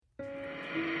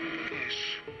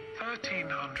Ish.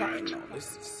 1300. No,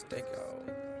 this is stakeout.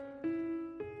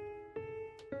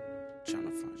 Trying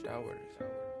to find out where this.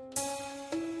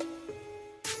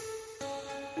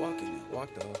 Walking in, walk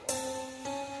though.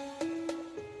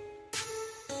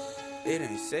 It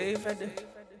ain't safe at the.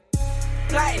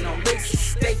 Plotting on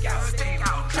licks,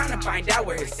 stakeout. Trying to find out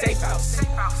where it's safe house.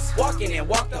 Walking in,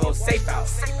 walk the whole safe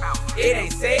house. It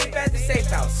ain't safe at the safe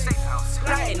house.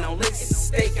 Plotting on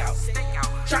licks, stakeout.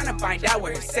 Trying to find out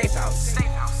where it's safe house.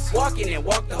 Walking in,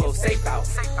 walk the whole safe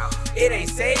house. It ain't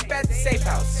safe at the safe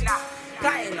house.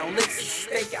 Plotting on licks,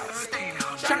 stakeouts.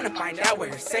 Trying to find out where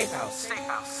it's safe house.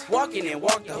 Walking in,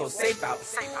 walk the whole safe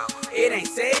house. It ain't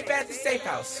safe at the safe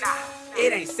house.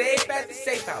 It ain't safe at the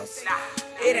safe house.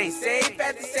 It ain't safe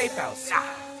at the safe house.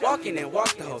 Walking and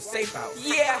walk the whole safe house.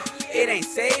 Yeah, it ain't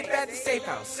safe at the safe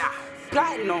house.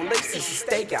 Plotting on licks is a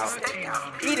stakeout.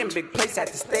 Eating big plates at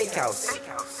the steakhouse.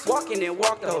 Walking and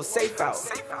walk the whole safe house.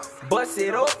 Bust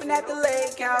it open at the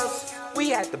lake house. We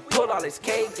had to pull all this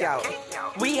cake out.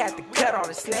 We had to cut all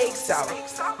the snakes out.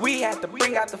 We had to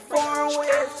bring out the foreign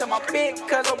whips. Tell my big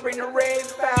cousin bring the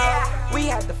rave out. We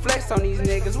had to flex on these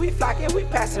niggas. We flocking, we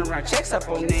passing around checks up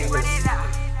on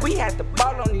niggas. We had to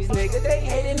ball on these niggas. They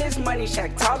hating this money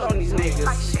shack tall on these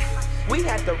niggas. We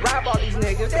had to rob all these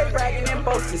niggas. They bragging and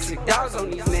boasting $6 on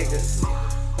these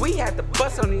niggas. We had to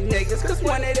bust on these niggas, cause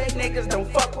one of they niggas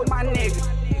don't fuck with my niggas.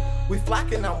 We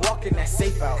flocking, I'm walking that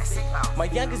safe out. My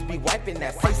youngest be wiping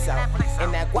that face out.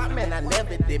 And that guap man I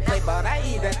never did play about. I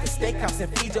eat at the steakhouse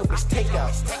and feed your bitch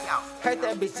takeout. Heard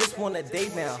that bitch just want a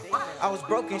date now. I was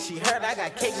broke and she heard I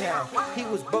got cake now. He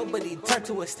was broke but he turned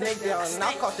to a snake down. And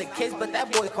I caught the case but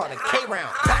that boy caught a K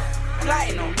round.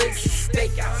 Plotting on licks,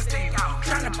 stakeout.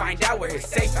 Trying to find out where it's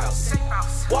safe house.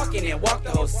 Walking and walk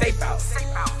the whole safe house.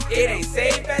 It ain't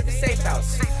safe at the safe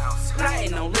house.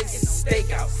 Plotting on licks,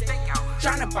 stakeout.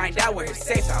 Trying to find out where it's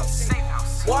safe house.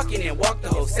 Walking and walk the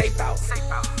whole safe house.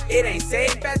 It ain't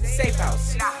safe at the safe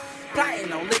house.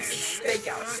 Plotting on licks,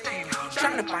 stakeout.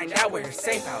 Trying to find out where it's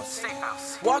safe house.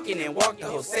 Walking and walk the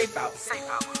whole safe house.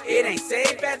 It ain't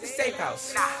safe at the safe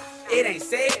house. It ain't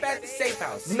safe at the safe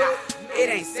house. No, it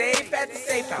ain't safe at the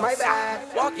safe house. My bad.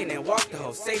 Walking and walk the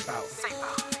whole safe house.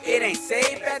 It ain't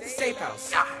safe at the safe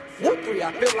house. 1-3,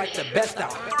 I feel like the best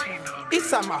out.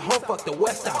 Eastside my home, fuck the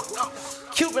west out.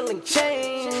 Cuban link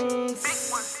chains.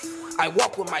 I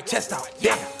walk with my chest out.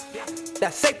 Damn,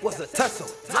 that safe was a tussle.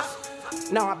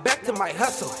 Now I'm back to my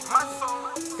hustle.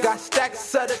 Got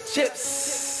stacks of the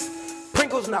chips.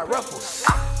 Pringles, not Ruffles.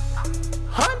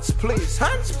 Hunch, please,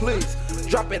 hunch, please.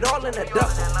 Drop it all in a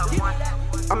duffel.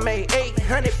 I made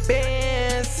 800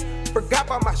 bands. Forgot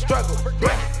about my struggle.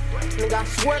 Nigga, I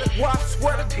swear to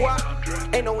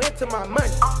guap. Ain't no end to my money.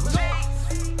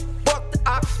 Fuck the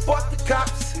ops, fuck the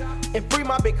cops, and free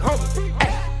my big homie.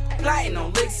 Ay. Plotting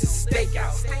on licks is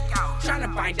stakeout. Trying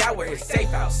to find out where it's safe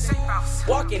house.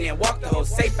 Walking and walk the whole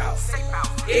safe house.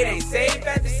 It ain't safe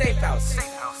at the safe house.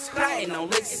 Plotting on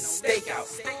licks is stakeout.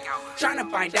 Trying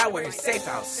to find out where it's safe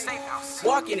house.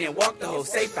 Walking and walk the whole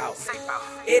safe house.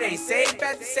 It ain't safe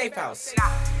at the safe house.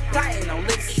 Plotting on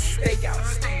licks is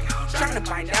stakeout. Trying to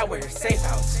find out where it's safe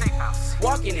house.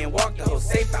 Walking and walk the whole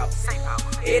safe house.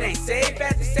 It ain't safe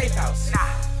at the safe house.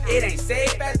 It ain't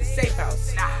safe at the safe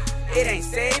house. It ain't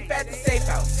safe at the safe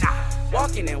house.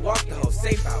 Walking and walk the whole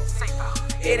safe house.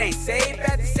 It ain't safe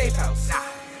at the safe house.